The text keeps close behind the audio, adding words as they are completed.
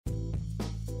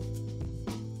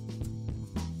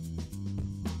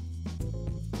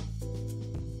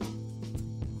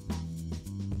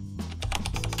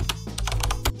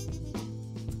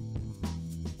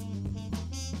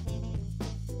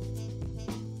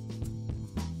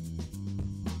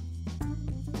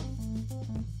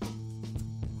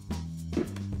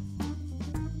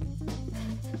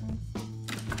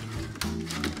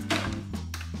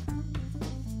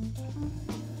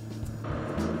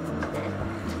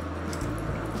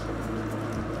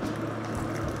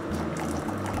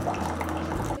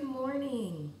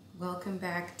welcome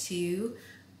back to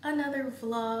another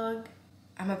vlog.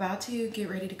 I'm about to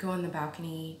get ready to go on the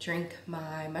balcony, drink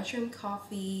my mushroom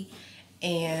coffee,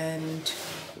 and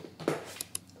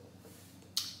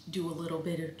do a little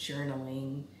bit of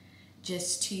journaling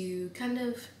just to kind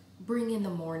of bring in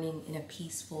the morning in a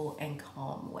peaceful and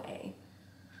calm way.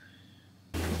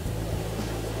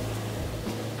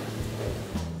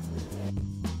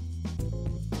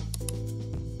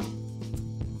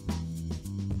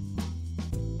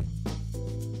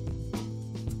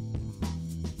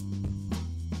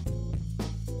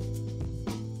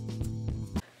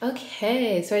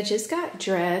 Okay, so I just got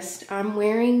dressed. I'm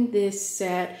wearing this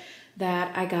set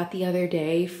that I got the other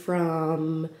day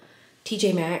from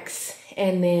TJ Maxx,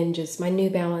 and then just my New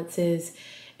Balances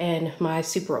and my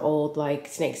super old like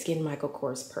snakeskin Michael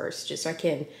Kors purse, just so I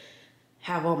can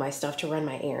have all my stuff to run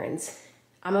my errands.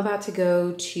 I'm about to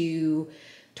go to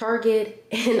Target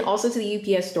and also to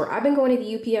the UPS store. I've been going to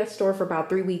the UPS store for about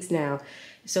 3 weeks now,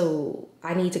 so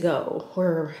I need to go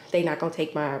or they're not gonna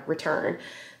take my return.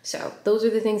 So those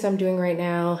are the things I'm doing right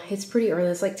now. It's pretty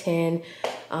early, it's like 10.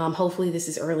 Hopefully this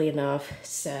is early enough,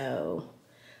 so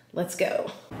let's go.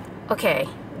 Okay,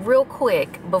 real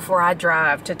quick before I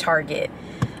drive to Target,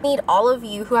 I need all of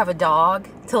you who have a dog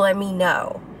to let me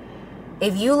know.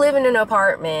 If you live in an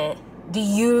apartment, do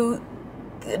you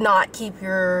not keep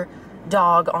your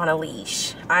dog on a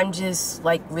leash? I'm just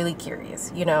like really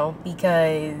curious, you know,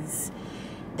 because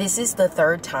this is the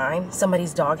third time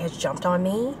somebody's dog has jumped on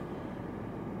me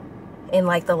in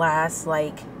like the last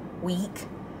like week.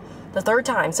 The third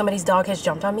time somebody's dog has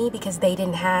jumped on me because they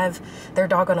didn't have their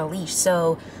dog on a leash.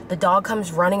 So the dog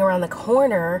comes running around the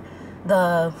corner,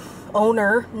 the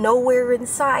owner nowhere in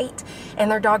sight,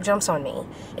 and their dog jumps on me.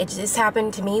 It just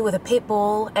happened to me with a pit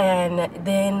bull, and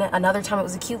then another time it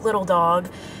was a cute little dog,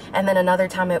 and then another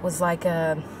time it was like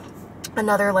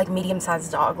another like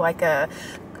medium-sized dog, like a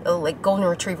like golden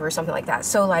retriever or something like that.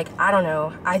 So like, I don't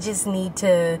know, I just need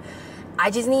to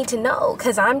know,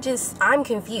 because I'm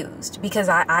confused, because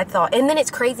I thought, and then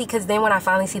it's crazy because then when I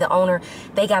finally see the owner,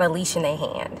 they got a leash in their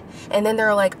hand, and then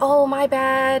they're like, oh, my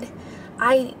bad,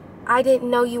 I didn't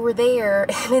know you were there.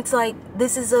 And it's like,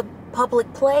 this is a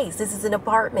public place, this is an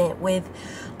apartment with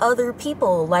other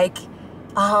people, like,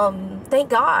 thank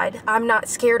God I'm not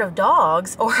scared of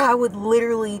dogs, or I would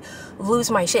literally lose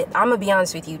my shit. I'm gonna be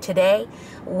honest with you, today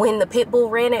when the pit bull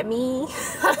ran at me,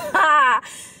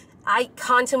 I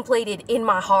contemplated in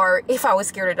my heart if I was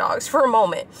scared of dogs for a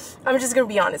moment. I'm just gonna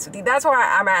be honest with you. That's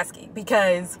why I'm asking,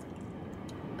 because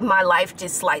my life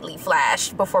just slightly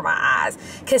flashed before my eyes,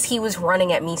 because he was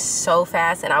running at me so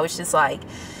fast, and I was just like,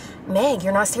 Meg,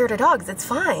 you're not scared of dogs, it's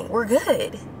fine, we're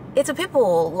good. It's a pit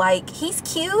bull, like, he's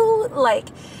cute, like,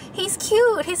 he's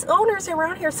cute, his owner's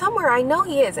around here somewhere, I know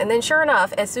he is. And then sure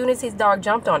enough, as soon as his dog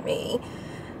jumped on me,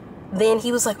 then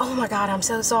he was like, oh my God, I'm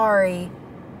so sorry.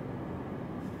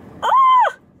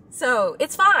 So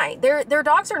it's fine. Their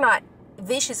dogs are not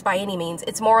vicious by any means.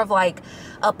 It's more of like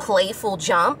a playful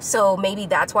jump. So maybe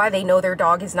that's why they know their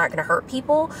dog is not going to hurt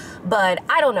people. But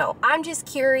I don't know. I'm just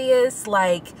curious.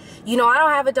 Like, you know, I don't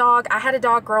have a dog. I had a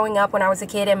dog growing up when I was a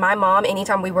kid. And my mom,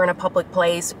 anytime we were in a public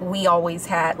place, we always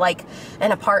had like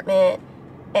an apartment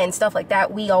and stuff like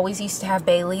that. We always used to have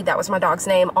Bailey, that was my dog's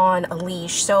name, on a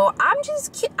leash. So I'm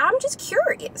just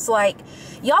curious. Like,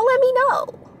 y'all let me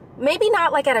know. Maybe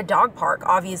not like at a dog park,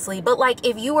 obviously, but like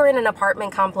if you were in an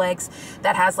apartment complex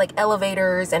that has like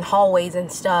elevators and hallways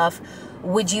and stuff,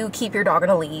 would you keep your dog on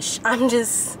a leash? I'm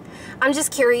just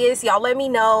curious. Y'all let me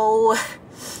know.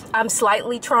 I'm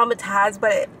slightly traumatized,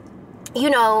 but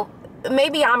you know,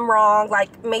 maybe I'm wrong.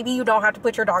 Like, maybe you don't have to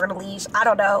put your dog on a leash. I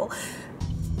don't know.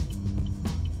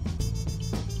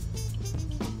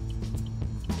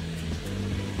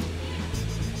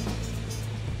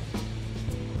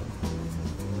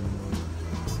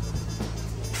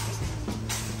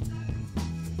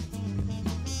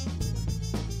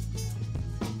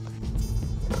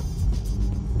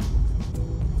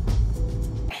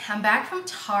 I'm back from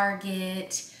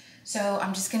Target, so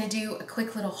I'm just gonna do a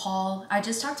quick little haul. I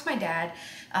just talked to my dad.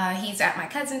 He's at my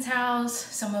cousin's house.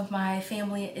 Some of my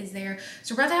family is there,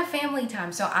 so we're about to have family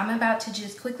time. So I'm about to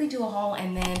just quickly do a haul,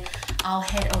 and then I'll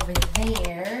head over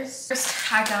there.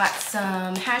 First, I got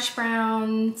some hash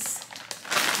browns.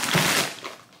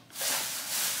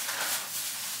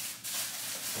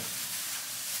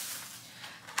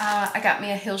 I got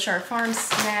me a Hillshire Farm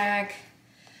snack,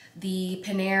 the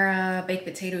Panera baked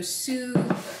potato soup,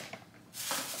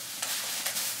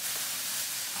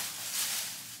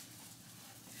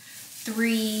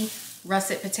 three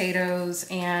russet potatoes,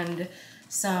 and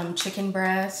some chicken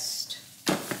breast,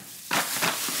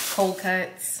 cold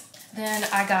cuts. Then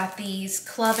I got these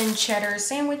Club and Cheddar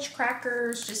sandwich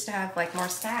crackers just to have like more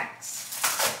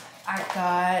snacks. I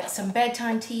got some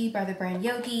bedtime tea by the brand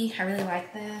Yogi. I really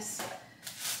like this.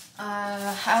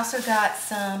 I also got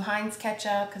some Heinz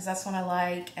ketchup because that's what I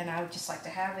like and I would just like to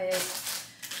have it.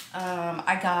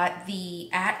 I got the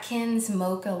Atkins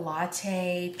Mocha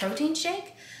Latte protein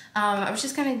shake. I was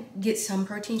just gonna get some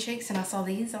protein shakes and I saw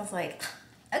these. I was like,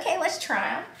 okay, let's try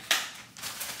them.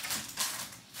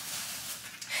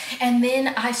 And then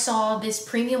I saw this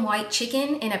premium white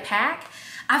chicken in a pack.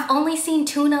 I've only seen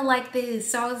tuna like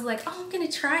this, so I was like, oh, I'm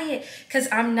gonna try it. Cause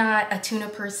I'm not a tuna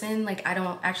person. Like I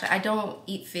don't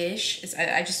eat fish.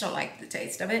 I just don't like the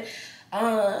taste of it.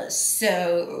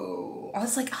 So I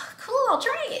was like, oh, cool, I'll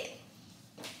try it.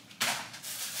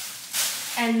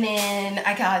 And then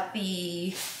I got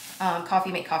the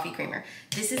Coffee Mate coffee creamer.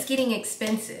 This is getting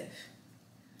expensive.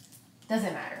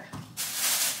 Doesn't matter.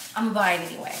 I'm gonna buy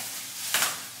it anyway.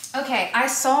 Okay, I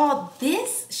saw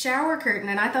this shower curtain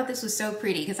and I thought this was so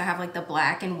pretty because I have like the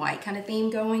black and white kind of theme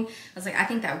going. I was like, I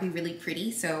think that would be really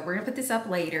pretty. So we're gonna put this up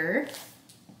later.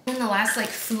 And the last like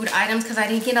food items, because I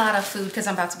didn't get a lot of food because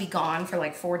I'm about to be gone for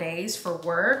like 4 days for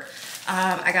work.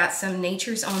 I got some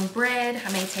Nature's Own bread.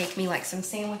 I may take me like some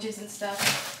sandwiches and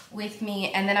stuff with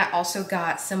me. And then I also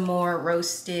got some more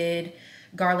roasted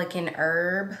garlic and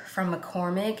herb from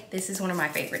McCormick. This is one of my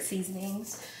favorite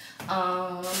seasonings.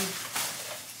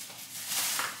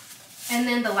 And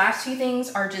then the last two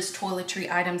things are just toiletry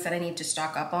items that I need to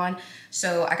stock up on.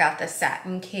 So I got the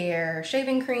Satin Care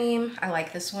shaving cream. I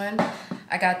like this one.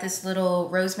 I got this little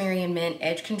rosemary and mint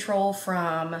edge control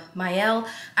from Mielle.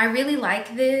 I really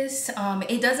like this.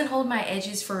 It doesn't hold my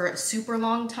edges for a super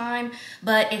long time,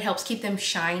 but it helps keep them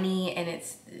shiny and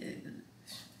it's,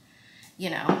 you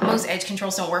know, most edge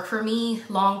controls don't work for me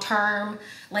long term.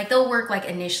 Like they'll work like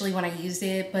initially when I use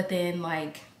it, but then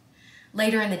like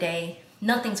later in the day,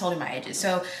 nothing's holding my edges.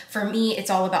 So for me, it's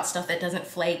all about stuff that doesn't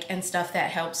flake and stuff that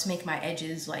helps make my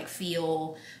edges like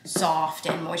feel soft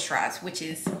and moisturized, which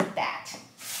is that.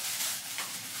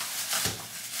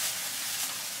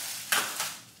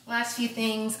 Last few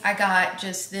things, I got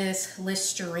just this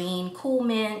Listerine Cool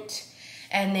Mint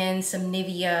and then some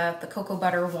Nivea, the cocoa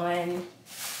butter one.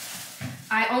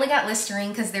 I only got Listerine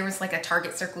because there was like a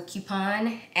Target Circle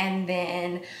coupon. And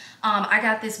then I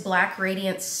got this Black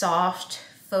Radiant Soft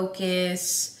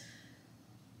Focus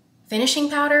finishing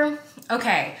powder.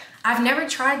 Okay, I've never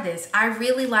tried this. I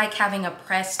really like having a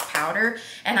pressed powder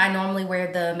and I normally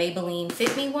wear the Maybelline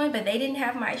Fit Me one, but they didn't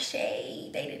have my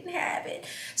shade. They didn't have it.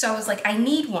 So I was like, I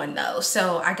need one though.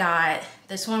 So I got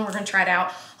this one. We're gonna try it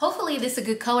out. Hopefully this is a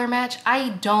good color match. I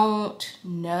don't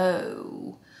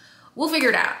know. We'll figure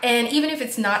it out. And even if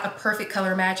it's not a perfect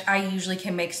color match, I usually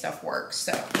can make stuff work.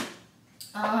 So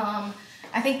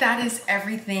I think that is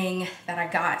everything that I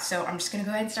got. So I'm just gonna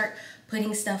go ahead and start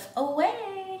putting stuff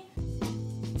away.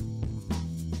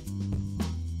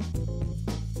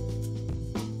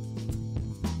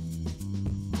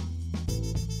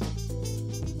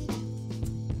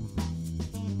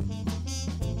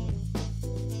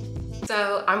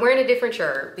 So I'm wearing a different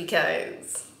shirt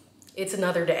because it's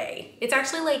another day. It's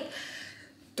actually like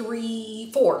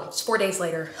 4 days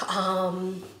later.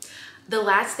 The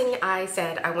last thing I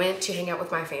said, I went to hang out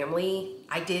with my family.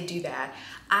 I did do that.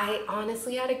 I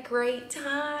honestly had a great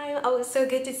time. Oh, it was so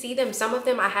good to see them. Some of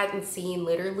them I hadn't seen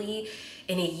literally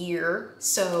in a year.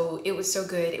 So it was so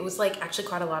good. It was like actually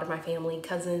quite a lot of my family,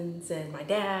 cousins and my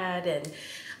dad and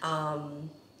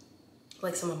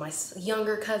like some of my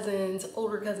younger cousins,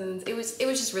 older cousins. It was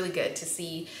just really good to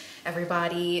see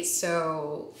everybody.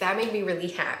 So that made me really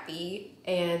happy.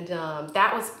 And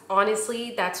that was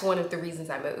honestly, that's one of the reasons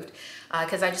I moved.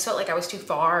 Cause I just felt like I was too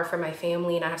far from my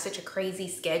family and I have such a crazy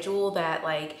schedule that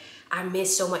like I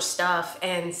miss so much stuff.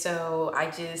 And so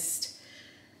I just,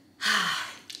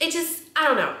 I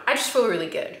don't know. I just feel really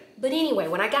good. But anyway,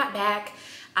 when I got back,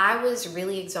 I was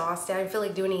really exhausted. I didn't feel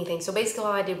like doing anything. So basically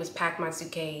all I did was pack my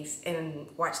suitcase and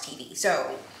watch TV.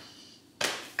 So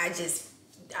I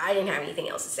didn't have anything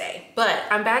else to say. But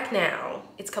I'm back now.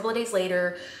 It's a couple of days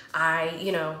later. I,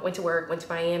 went to work, went to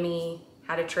Miami,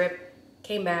 had a trip,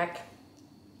 came back,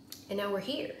 and now we're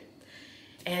here.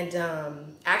 And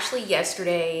actually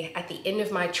yesterday at the end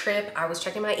of my trip, I was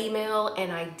checking my email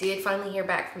and I did finally hear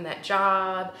back from that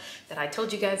job that I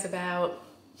told you guys about.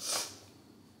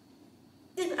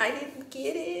 And I didn't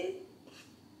get it.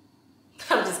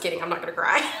 I'm just kidding, I'm not gonna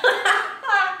cry.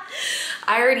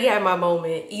 I already had my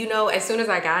moment. As soon as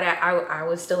I got it, I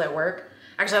was still at work.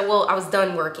 Actually, well, I was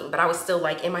done working, but I was still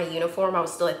like in my uniform. I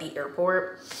was still at the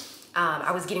airport.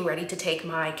 I was getting ready to take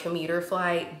my commuter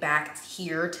flight back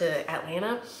here to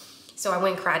Atlanta. So I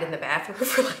went and cried in the bathroom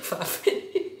for like 5 minutes.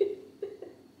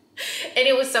 And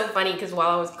it was so funny because while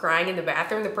I was crying in the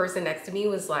bathroom, the person next to me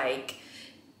was like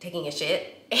taking a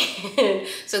shit. And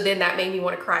so then that made me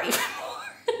want to cry even more.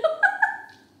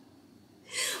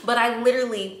 But I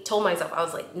literally told myself, I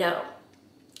was like, no,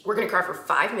 we're gonna cry for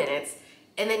 5 minutes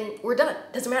and then we're done.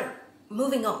 Doesn't matter.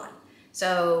 Moving on.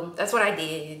 So that's what I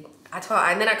did.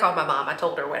 And then I called my mom. I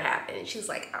told her what happened. And she was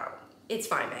like, oh, it's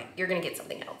fine, Meg. You're gonna get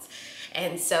something else.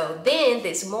 And so then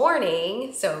this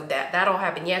morning, so that all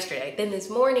happened yesterday. Then this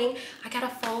morning, I got a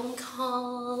phone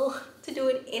call to do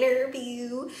an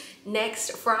interview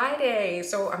next Friday.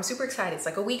 So I'm super excited. It's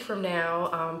like a week from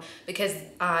now because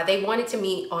they wanted to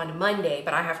meet on Monday,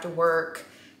 but I have to work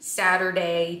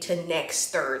Saturday to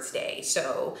next Thursday.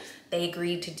 So they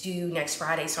agreed to do next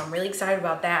Friday. So I'm really excited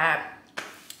about that.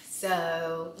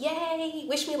 So yay,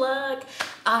 wish me luck.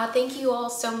 Thank you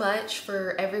all so much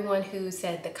for everyone who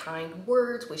said the kind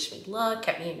words, wish me luck,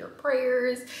 kept me in your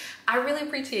prayers. I really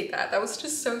appreciate that. That was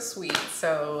just so sweet.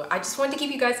 So I just wanted to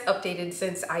keep you guys updated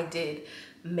since I did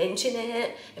mention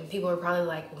it, and people are probably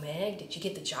like, well, Meg, did you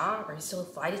get the job? Are you still a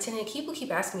flight attendant? People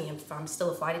keep asking me if I'm still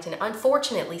a flight attendant.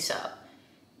 Unfortunately so.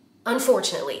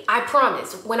 Unfortunately, I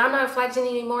promise, when I'm not a flight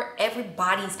attendant anymore,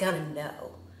 everybody's gonna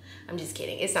know. I'm just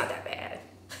kidding, it's not that bad.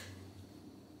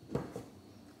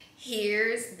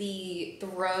 Here's the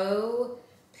throw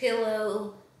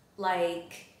pillow,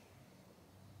 like,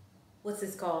 what's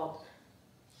this called?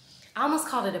 I almost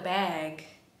called it a bag.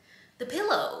 The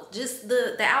pillow, just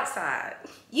the outside.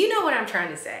 You know what I'm trying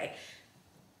to say.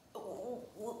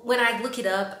 When I look it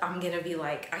up, I'm gonna be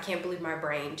like, I can't believe my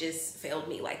brain just failed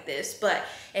me like this. But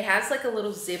it has like a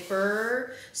little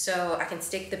zipper, so I can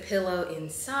stick the pillow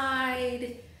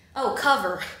inside. Oh,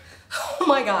 cover. Oh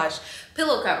my gosh,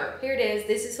 pillow cover. Here it is.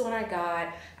 This is the one I got.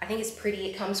 I think it's pretty.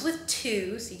 It comes with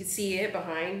two, so you can see it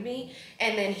behind me.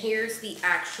 And then here's the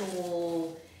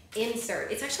actual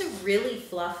insert. It's actually really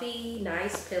fluffy,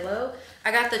 nice pillow.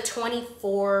 I got the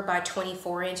 24 by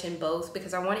 24 inch in both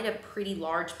because I wanted a pretty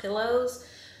large pillows.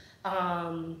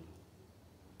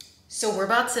 So we're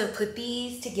about to put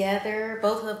these together.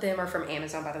 Both of them are from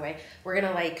Amazon, by the way. We're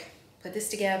gonna like put this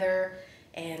together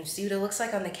and see what it looks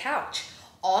like on the couch.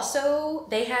 Also,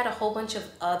 they had a whole bunch of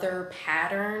other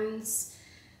patterns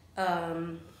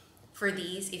for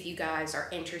these if you guys are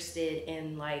interested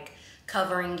in like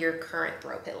covering your current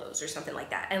throw pillows or something like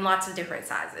that, and lots of different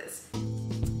sizes.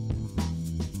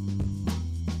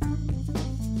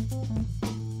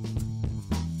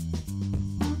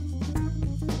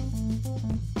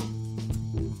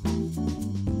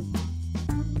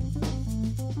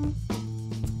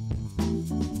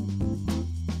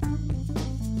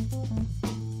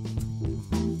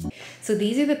 So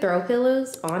these are the throw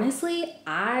pillows. Honestly,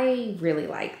 I really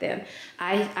like them.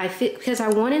 I fit because I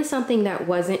wanted something that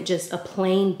wasn't just a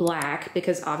plain black,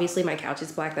 because obviously my couch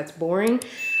is black, that's boring.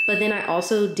 But then I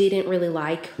also didn't really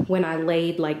like when I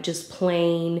laid like just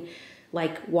plain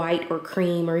like white or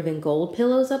cream or even gold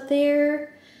pillows up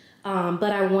there.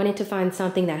 But I wanted to find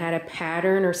something that had a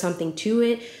pattern or something to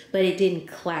it, but it didn't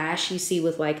clash, you see,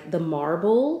 with like the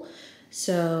marble.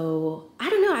 So I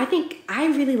don't know, I think I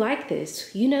really like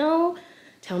this, you know?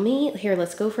 Tell me, here,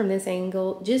 let's go from this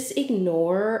angle. Just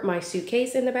ignore my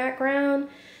suitcase in the background.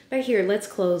 But here, let's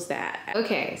close that.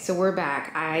 Okay, so we're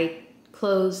back. I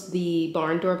closed the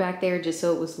barn door back there just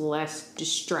so it was less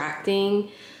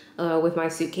distracting with my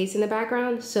suitcase in the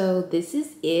background. So this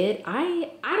is it. I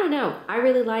don't know, I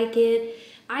really like it.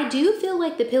 I do feel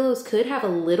like the pillows could have a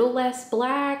little less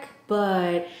black,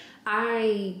 but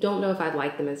I don't know if I'd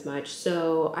like them as much.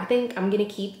 So I think I'm gonna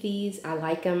keep these. I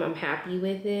like them, I'm happy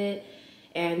with it.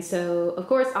 And so of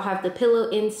course I'll have the pillow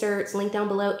inserts linked down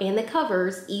below and the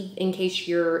covers in case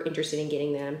you're interested in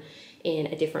getting them in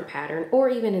a different pattern or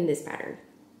even in this pattern.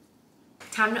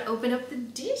 Time to open up the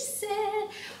dish set.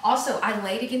 Also, I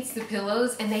laid against the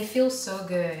pillows and they feel so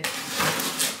good.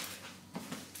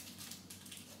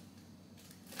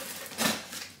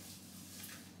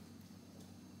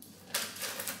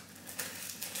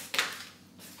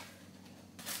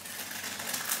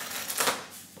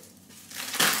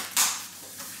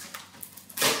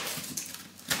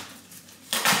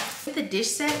 The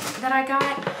dish set that I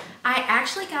got, I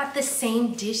actually got the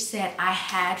same dish set I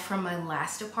had from my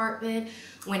last apartment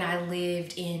when I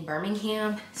lived in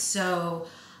Birmingham. So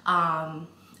a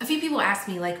few people asked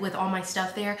me, like, with all my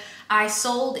stuff there, I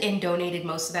sold and donated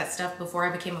most of that stuff before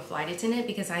I became a flight attendant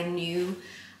because I knew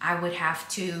I would have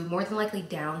to more than likely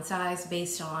downsize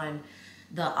based on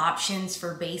the options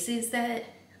for bases that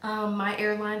my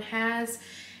airline has.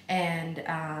 and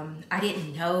I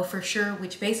didn't know for sure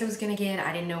which base I was gonna get.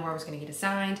 I didn't know where I was gonna get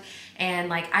assigned, and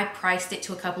like I priced it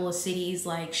to a couple of cities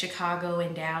like Chicago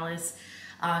and Dallas,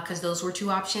 because those were 2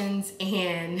 options,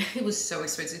 and it was so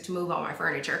expensive to move all my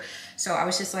furniture. So I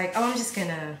was just like, oh, I'm just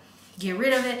gonna get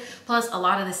rid of it. Plus a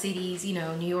lot of the cities, you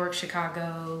know, New York,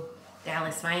 Chicago,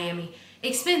 Dallas, Miami,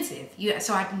 expensive.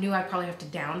 So I knew I'd probably have to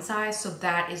downsize. So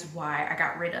that is why I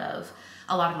got rid of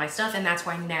a lot of my stuff. And that's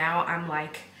why now I'm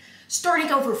like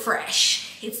starting over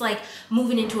fresh. It's like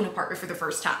moving into an apartment for the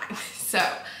first time. So,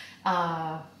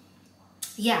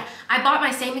 yeah, I bought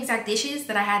my same exact dishes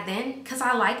that I had then because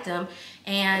I liked them.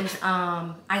 And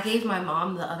I gave my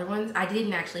mom the other ones. I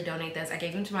didn't actually donate those. I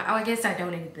gave them to my, oh, I guess I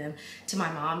donated them to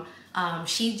my mom.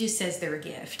 She just says they're a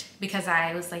gift because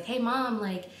I was like, hey mom,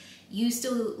 like, you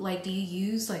still, like, do you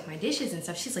use like my dishes and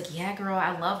stuff? She's like, yeah girl,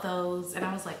 I love those. And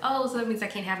I was like, oh, so that means I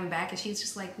can't have them back? And she's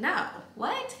just like, no,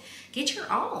 what? Get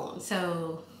your own.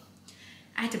 So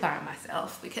I had to buy them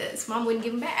myself because mom wouldn't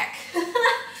give them back.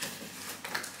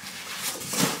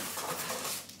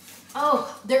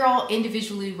 Oh, they're all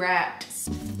individually wrapped.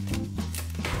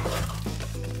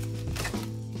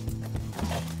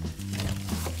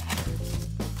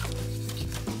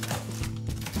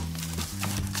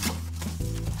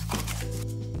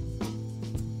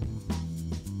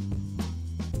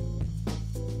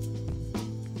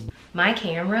 My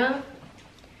camera,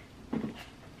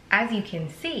 as you can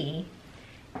see,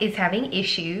 is having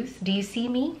issues. Do you see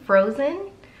me frozen?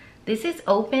 This is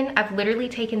open. I've literally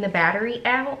taken the battery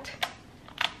out.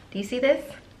 Do you see this?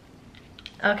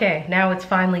 Okay, now it's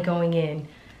finally going in.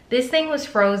 This thing was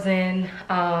frozen.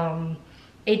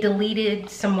 It deleted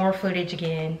some more footage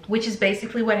again, which is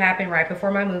basically what happened right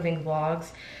before my moving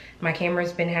vlogs. My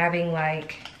camera's been having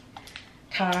like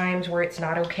times where it's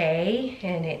not okay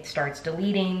and it starts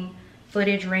deleting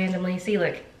footage randomly. See,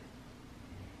 look,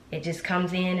 it just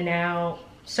comes in and out.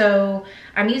 So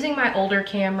I'm using my older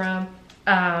camera.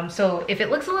 So if it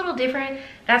looks a little different,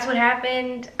 that's what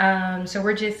happened. So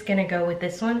we're just gonna go with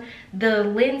this one. The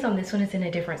lens on this one is in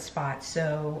a different spot,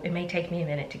 so it may take me a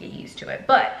minute to get used to it.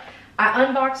 But I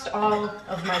unboxed all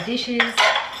of my dishes.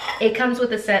 It comes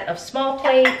with a set of small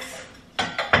plates,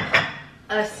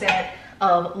 a set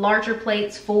of larger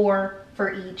plates, 4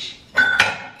 for each,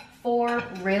 4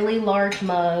 really large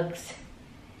mugs,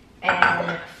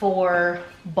 and 4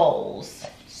 bowls.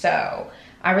 So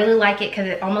I really like it because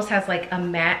it almost has like a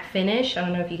matte finish. I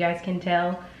don't know if you guys can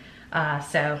tell.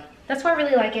 So that's why I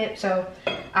really like it. So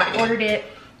I ordered it.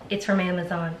 It's from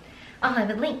Amazon. I'll have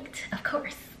it linked, of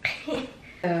course.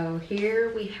 So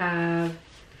here we have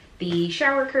the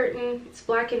shower curtain. It's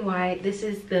black and white. This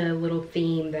is the little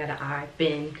theme that I've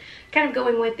been kind of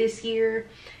going with this year.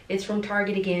 It's from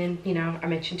Target again, you know, I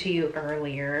mentioned to you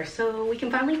earlier. So we can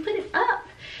finally put it up.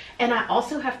 And I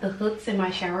also have the hooks in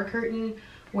my shower curtain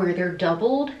where they're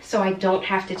doubled, so I don't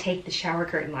have to take the shower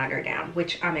curtain liner down,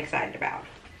 which I'm excited about.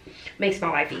 Makes my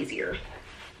life easier.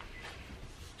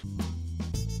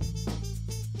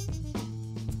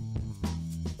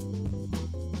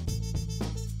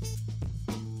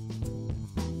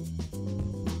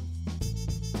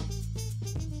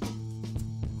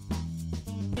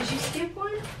 Did you skip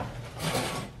one?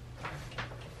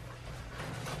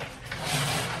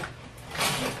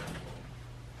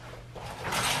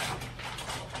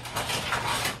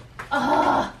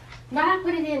 Now I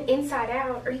put it in inside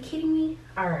out. Are you kidding me?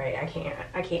 All right, I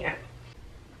can't.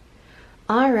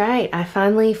 All right, I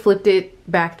finally flipped it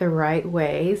back the right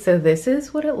way. So this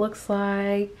is what it looks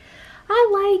like.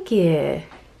 I like it.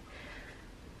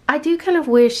 I do kind of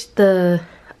wish the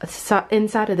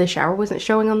inside of the shower wasn't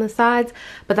showing on the sides,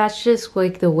 but that's just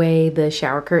like the way the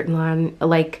shower curtain line,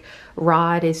 like,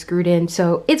 rod is screwed in,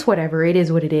 so it's whatever, it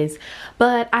is what it is.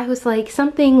 But I was like,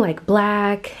 something like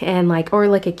black and like, or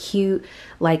like a cute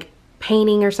like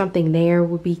painting or something there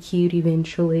would be cute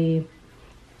eventually.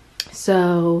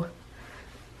 So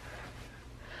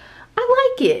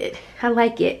I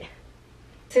like it.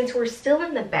 Since we're still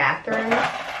in the bathroom,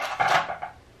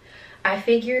 I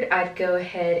figured I'd go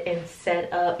ahead and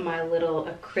set up my little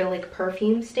acrylic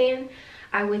perfume stand.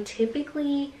 I would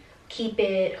typically keep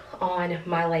it on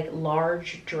my like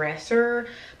large dresser,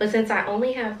 but since I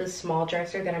only have the small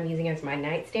dresser that I'm using as my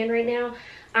nightstand right now,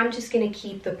 I'm just gonna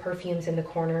keep the perfumes in the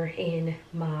corner in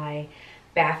my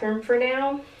bathroom for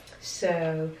now.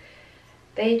 So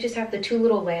they just have the 2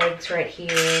 little legs right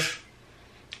here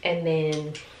and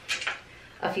then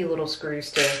a few little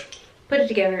screws to put it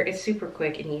together. It's super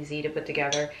quick and easy to put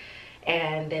together,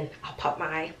 and then I'll pop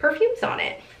my perfumes on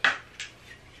it.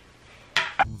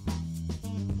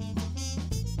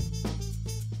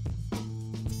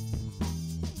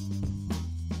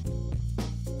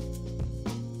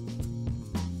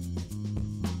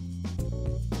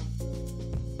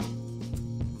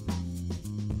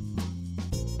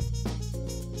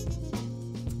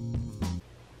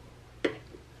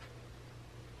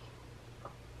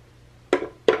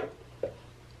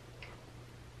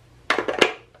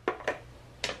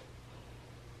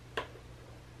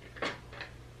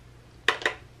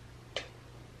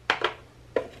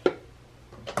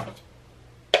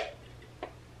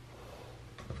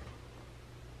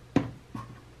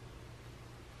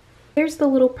 Here's the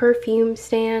little perfume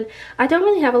stand. I don't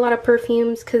really have a lot of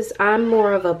perfumes because I'm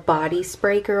more of a body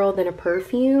spray girl than a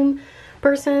perfume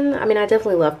person. I mean, I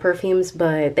definitely love perfumes,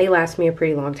 but they last me a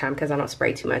pretty long time because I don't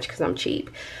spray too much because I'm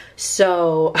cheap.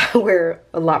 So I wear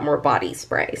a lot more body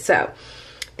spray. So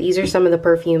these are some of the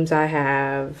perfumes I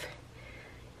have.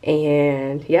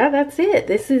 And yeah, that's it.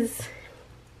 This is,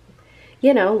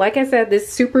 you know, like I said, this is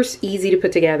super easy to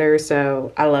put together,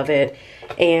 so I love it.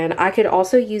 And I could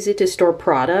also use it to store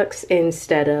products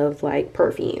instead of like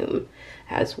perfume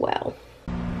as well.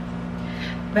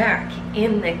 Back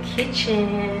in the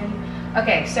kitchen.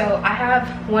 Okay, so I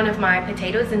have one of my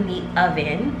potatoes in the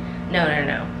oven.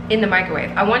 No, in the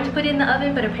microwave. I wanted to put it in the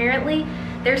oven, but apparently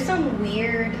there's some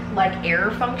weird like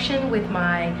error function with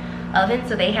my oven,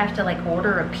 so they have to like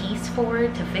order a piece for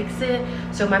it to fix it.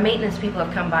 So my maintenance people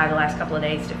have come by the last couple of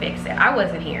days to fix it. I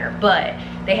wasn't here, but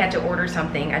they had to order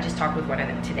something. I just talked with one of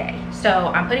them today. So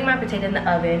I'm putting my potato in the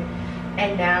oven,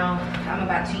 and now I'm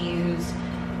about to use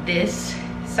this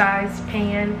size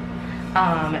pan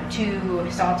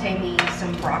to saute me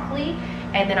some broccoli,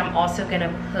 and then I'm also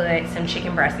gonna put some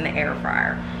chicken breast in the air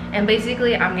fryer. And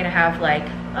basically I'm gonna have like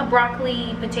a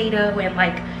broccoli, potato, and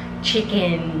like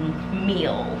chicken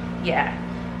meal. Yeah.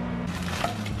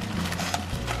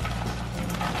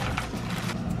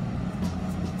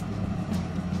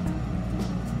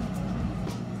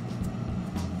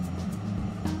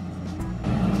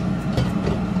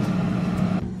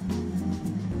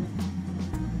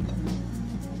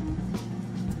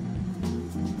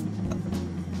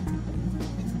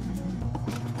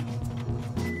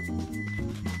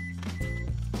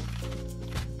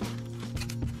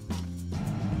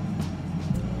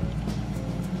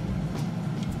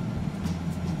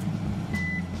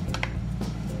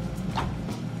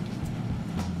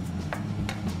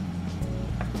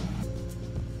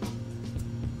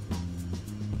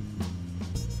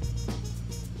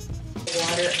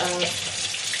 Water up,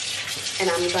 and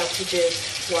I'm about to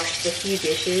just wash the few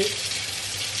dishes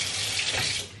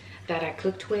that I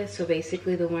cooked with. So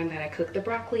basically the one that I cooked the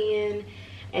broccoli in,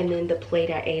 and then the plate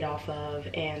I ate off of,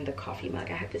 and the coffee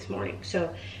mug I had this morning.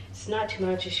 So it's not too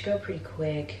much, it should go pretty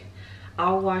quick.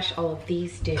 I'll wash all of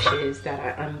these dishes that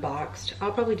I unboxed.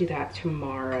 I'll probably do that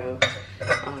tomorrow.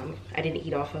 I didn't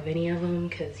eat off of any of them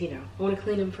because, you know, I want to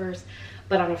clean them first,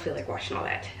 but I don't feel like washing all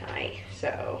that tonight.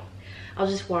 So I'll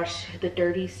just wash the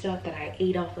dirty stuff that I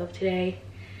ate off of today,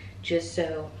 just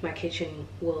so my kitchen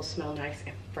will smell nice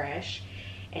and fresh.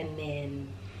 And then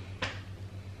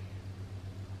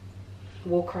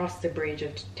we'll cross the bridge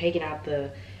of taking out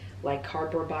the like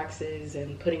cardboard boxes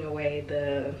and putting away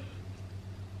the,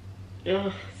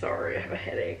 sorry, I have a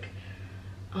headache.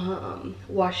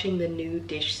 Washing the new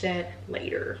dish set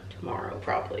later, tomorrow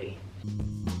probably.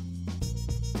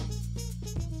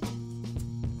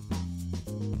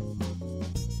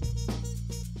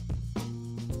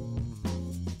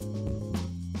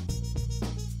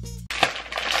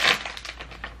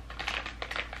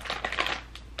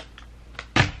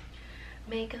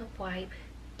 Makeup wipe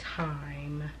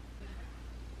time.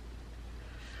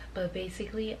 But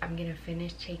basically I'm gonna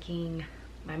finish taking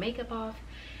my makeup off,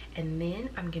 and then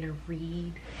I'm gonna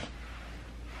read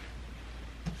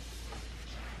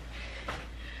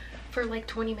for like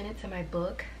 20 minutes in my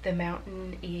book, The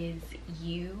Mountain Is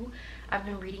You. I've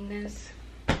been reading this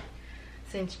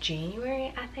since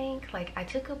January, I think. Like I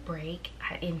took a break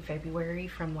in February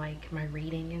from like my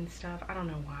reading and stuff. I don't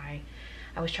know why.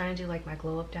 I was trying to do like my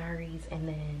glow up diaries, and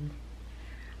then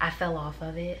I fell off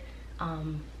of it.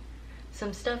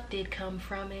 Some stuff did come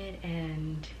from it,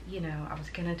 and you know, I was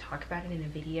gonna talk about it in a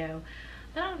video,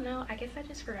 but I don't know, I guess I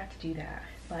just forgot to do that.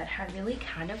 But I really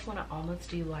kind of want to almost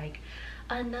do like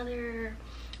another,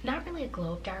 not really a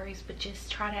glow up diaries, but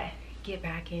just try to get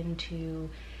back into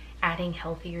adding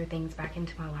healthier things back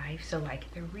into my life. So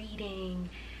like the reading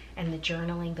and the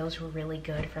journaling, those were really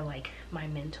good for like my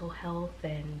mental health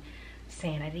and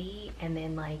sanity. And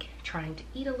then like trying to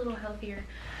eat a little healthier,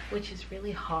 which is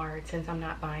really hard since I'm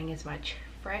not buying as much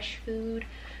fresh food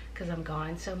because I'm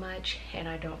gone so much, and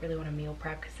I don't really want to meal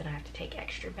prep because then I have to take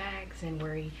extra bags and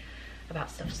worry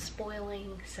about stuff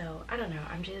spoiling. So I don't know,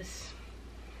 I'm just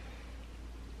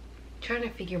trying to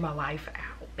figure my life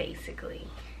out basically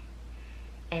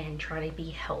and try to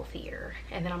be healthier.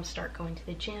 And then I'm start going to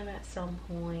the gym at some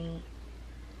point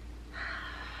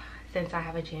since I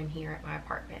have a gym here at my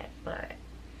apartment. But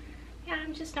yeah,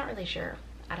 I'm just not really sure.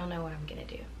 I don't know what I'm gonna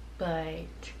do,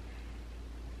 but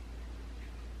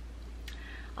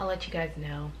I'll let you guys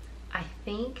know. I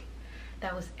think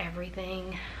that was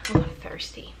everything. Oh, I'm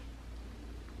thirsty.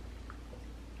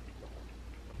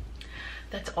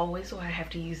 That's always why I have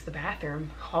to use the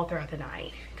bathroom all throughout the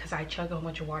night, because I chug a whole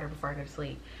bunch of water before I go to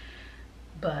sleep.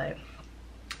 But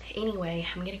anyway,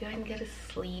 I'm gonna go ahead and go to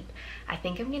sleep. I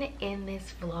think I'm gonna end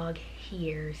this vlog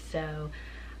here. So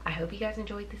I hope you guys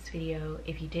enjoyed this video.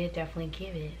 If you did, definitely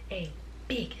give it a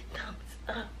big thumbs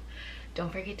up.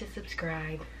 Don't forget to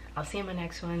subscribe. I'll see you in my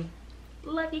next one.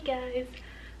 Love you guys.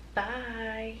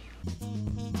 Bye.